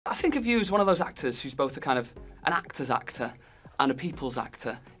I think of you as one of those actors who's both a kind of an actor's actor and a people's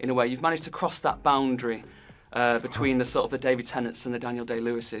actor, in a way. You've managed to cross that boundary between the sort of the David Tennants and the Daniel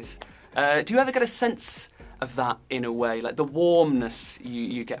Day-Lewises. Do you ever get a sense of that, in a way, like the warmness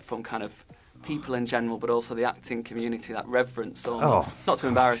you get from kind of people in general, but also the acting community, that reverence almost? Not to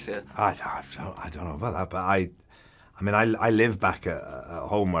embarrass you. I don't know about that, but I mean, I live back at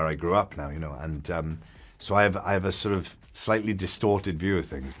home where I grew up now, you know, and so I have a sort of slightly distorted view of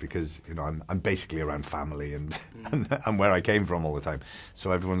things because, you know, I'm basically around family and where I came from all the time.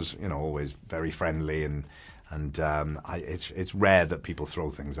 So everyone's, you know, always very friendly and it's rare that people throw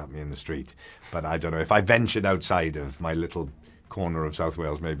things at me in the street. But I don't know, if I ventured outside of my little corner of South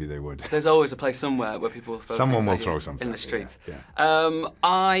Wales, maybe they would. There's always a place somewhere where people will throw Someone will things throw something in the street. Yeah.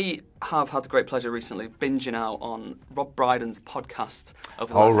 I have had the great pleasure recently of binging out on Rob Brydon's podcast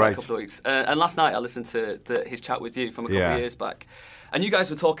over the last couple of weeks. And last night I listened to his chat with you from a couple of years back. And you guys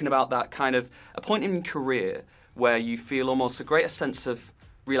were talking about that kind of a point in your career where you feel almost a greater sense of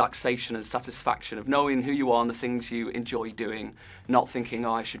relaxation and satisfaction of knowing who you are and the things you enjoy doing, not thinking,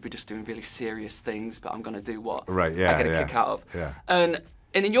 I should be just doing really serious things, but I'm going to do what I get a kick out of. Yeah. And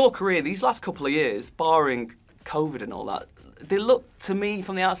in your career, these last couple of years, barring COVID and all that, they look to me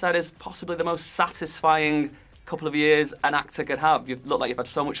from the outside as possibly the most satisfying couple of years an actor could have. You've looked like you've had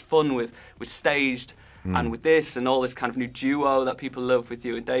so much fun with Staged and with this and all this kind of new duo that people love with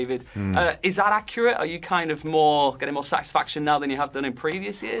you and David. Is that accurate? Are you kind of getting more satisfaction now than you have done in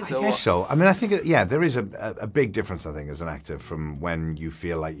previous years? I guess so. I mean, I think, there is a big difference, I think, as an actor from when you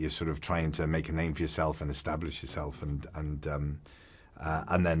feel like you're sort of trying to make a name for yourself and establish yourself and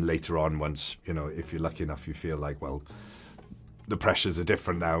then later on, once, you know, if you're lucky enough, you feel like, well, the pressures are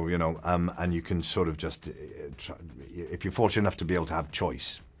different now, you know, and you can sort of just, if you're fortunate enough to be able to have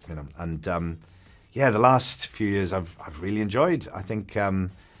choice, you know, and the last few years I've really enjoyed. I think I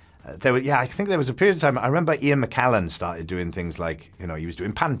think there was a period of time. I remember Ian McKellen started doing things like, you know, he was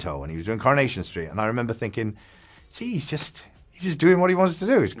doing Panto and he was doing Coronation Street, and I remember thinking, see, he's just doing what he wants to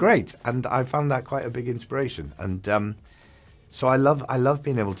do. It's great, and I found that quite a big inspiration. And so I love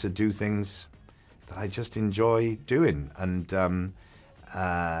being able to do things that I just enjoy doing. And you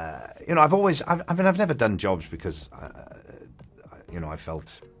know, I've never done jobs because you know, I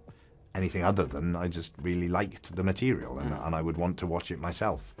felt anything other than I just really liked the material and I would want to watch it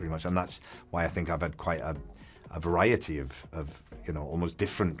myself, pretty much. And that's why I think I've had quite a variety of you know, almost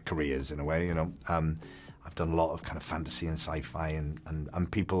different careers in a way, you know. I've done a lot of kind of fantasy and sci-fi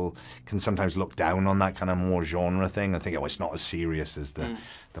and people can sometimes look down on that kind of more genre thing and think, oh, it's not as serious as the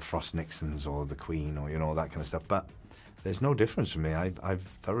Frost Nixons or the Queen or, you know, that kind of stuff. But there's no difference for me. I've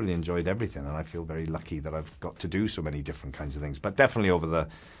thoroughly enjoyed everything and I feel very lucky that I've got to do so many different kinds of things. But definitely over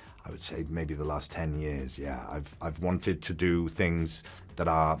I would say maybe the last 10 years, I've wanted to do things that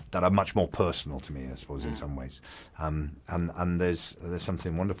are much more personal to me, I suppose, in some ways. And there's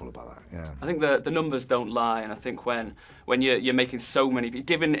something wonderful about that. Yeah. I think the numbers don't lie, and I think when you're making so many,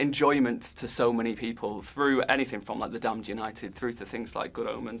 giving enjoyment to so many people through anything from like The Damned United through to things like Good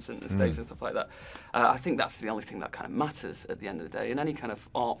Omens and Staged and stuff like that, I think that's the only thing that kind of matters at the end of the day. In any kind of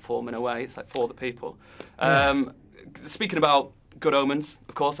art form, in a way, it's like for the people. Speaking about Good Omens,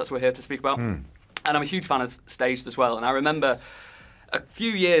 of course, that's what we're here to speak about. And I'm a huge fan of Staged as well. And I remember a few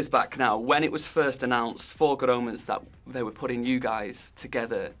years back now, when it was first announced for Good Omens that they were putting you guys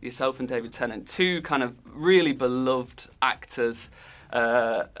together, yourself and David Tennant, two kind of really beloved actors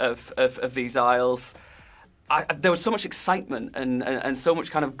of these isles. There was so much excitement and so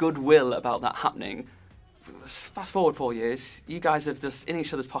much kind of goodwill about that happening. Fast forward 4 years, you guys have just in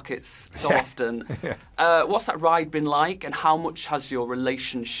each other's pockets so often. What's that ride been like, and how much has your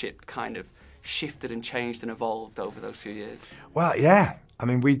relationship kind of shifted and changed and evolved over those few years? Well, yeah. I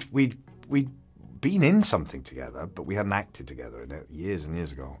mean, we'd been in something together, but we hadn't acted together in it years and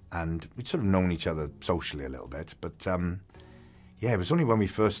years ago. And we'd sort of known each other socially a little bit. But it was only when we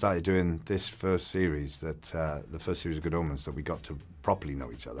first started doing this first series, that the first series of Good Omens, that we got to properly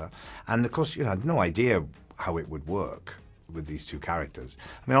know each other. And of course, you know, I had no idea how it would work with these two characters.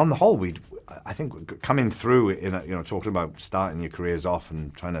 I mean, on the whole, I think coming through in you know, talking about starting your careers off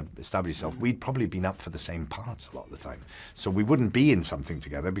and trying to establish yourself, we'd probably been up for the same parts a lot of the time. So we wouldn't be in something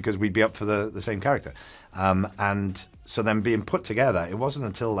together because we'd be up for the same character. And so then being put together, it wasn't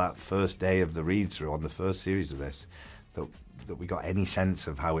until that first day of the read-through on the first series of this that we got any sense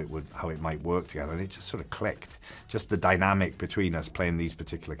of how it might work together, and it just sort of clicked. Just the dynamic between us playing these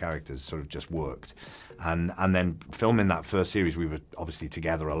particular characters sort of just worked, and then filming that first series, we were obviously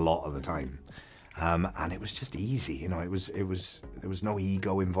together a lot of the time, and it was just easy. You know, there was no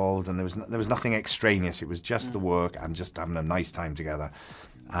ego involved, and there was nothing extraneous. It was just the work and just having a nice time together.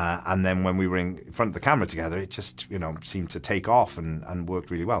 And then when we were in front of the camera together, it just, you know, seemed to take off and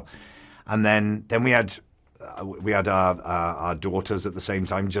worked really well. And then we had our daughters at the same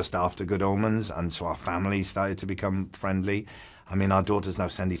time, just after Good Omens, and so our families started to become friendly. I mean, our daughters now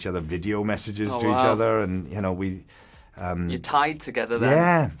send each other video messages to each other, and, you know, we... You're tied together then.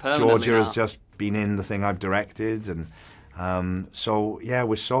 Yeah, Georgia has just been in the thing I've directed, and so yeah,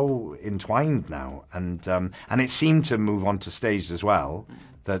 we're so entwined now, and it seemed to move on to Staged as well.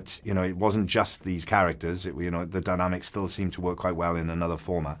 That, you know, it wasn't just these characters. You know, the dynamics still seemed to work quite well in another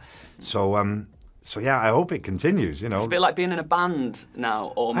format. So yeah, I hope it continues, you know. It's a bit like being in a band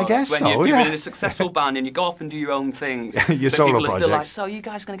now, almost. I guess when so, you're in a successful band and you go off and do your own things. Your solo people are still like, projects. so you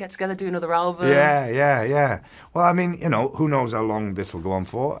guys going to get together, do another album? Yeah. Well, I mean, you know, who knows how long this will go on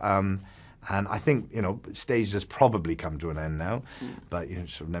for. And I think, you know, Staged has probably come to an end now. But you know,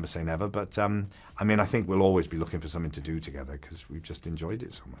 sort of never say never. But, I mean, I think we'll always be looking for something to do together because we've just enjoyed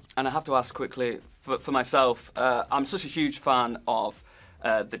it so much. And I have to ask quickly, for myself, I'm such a huge fan of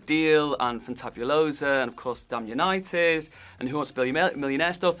The Deal and Fantabulosa and, of course, Damn United and Who Wants to Be a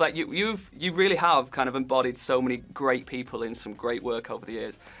Millionaire stuff. Like, you really have kind of embodied so many great people in some great work over the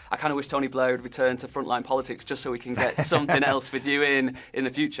years. I kind of wish Tony Blair would return to frontline politics just so we can get something else with you in the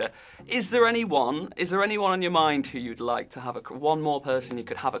future. Is there anyone on your mind who you'd like to have one more person you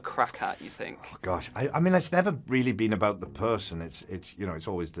could have a crack at, you think? Oh, gosh, I mean, it's never really been about the person. It's you know, it's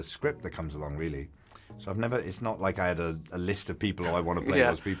always the script that comes along, really. So it's not like I had a list of people, I want to play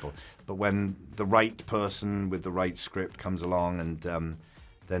those people. But when the right person with the right script comes along, and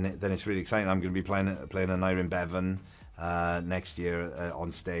then it's really exciting. I'm going to be playing an Irene Bevan next year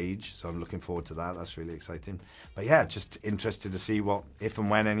on Stage, so I'm looking forward to that. That's really exciting. But yeah, just interested to see if and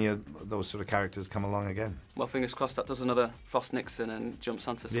when any of those sort of characters come along again. Well, fingers crossed that does another Frost Nixon and jumps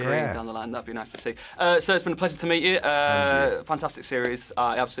onto the screen down the line. That'd be nice to see. So it's been a pleasure to meet you. Fantastic series.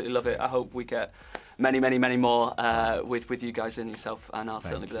 I absolutely love it. I hope we get many more with you guys and yourself, and I'll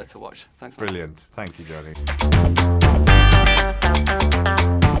certainly be there to watch. Thanks, man. Brilliant. Thank you, Jonny.